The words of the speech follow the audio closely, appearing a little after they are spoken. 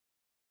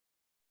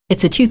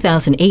It's a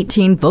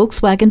 2018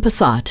 Volkswagen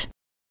Passat.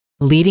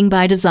 Leading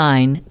by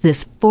design,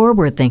 this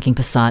forward-thinking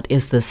Passat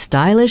is the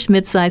stylish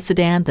midsize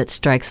sedan that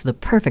strikes the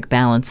perfect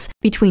balance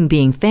between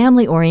being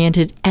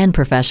family-oriented and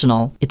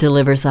professional. It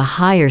delivers a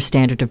higher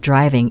standard of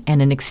driving and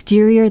an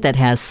exterior that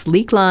has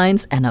sleek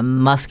lines and a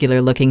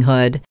muscular-looking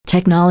hood.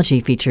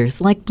 Technology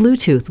features like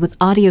Bluetooth with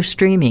audio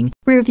streaming,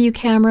 rear-view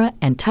camera,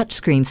 and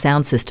touchscreen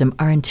sound system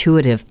are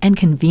intuitive and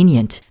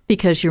convenient.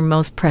 Because your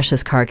most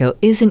precious cargo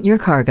isn't your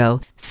cargo,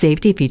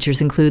 safety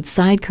features include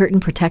side curtain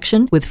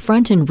protection with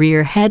front and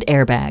rear head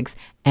airbags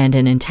and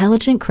an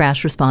intelligent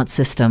crash response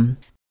system.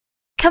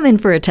 Come in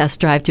for a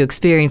test drive to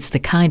experience the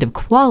kind of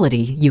quality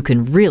you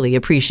can really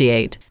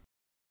appreciate.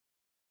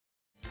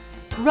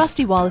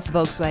 Rusty Wallace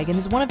Volkswagen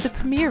is one of the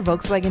premier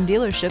Volkswagen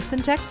dealerships in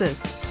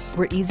Texas.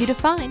 We're easy to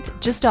find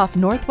just off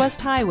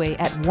Northwest Highway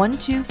at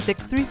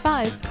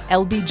 12635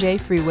 LBJ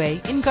Freeway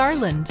in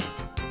Garland.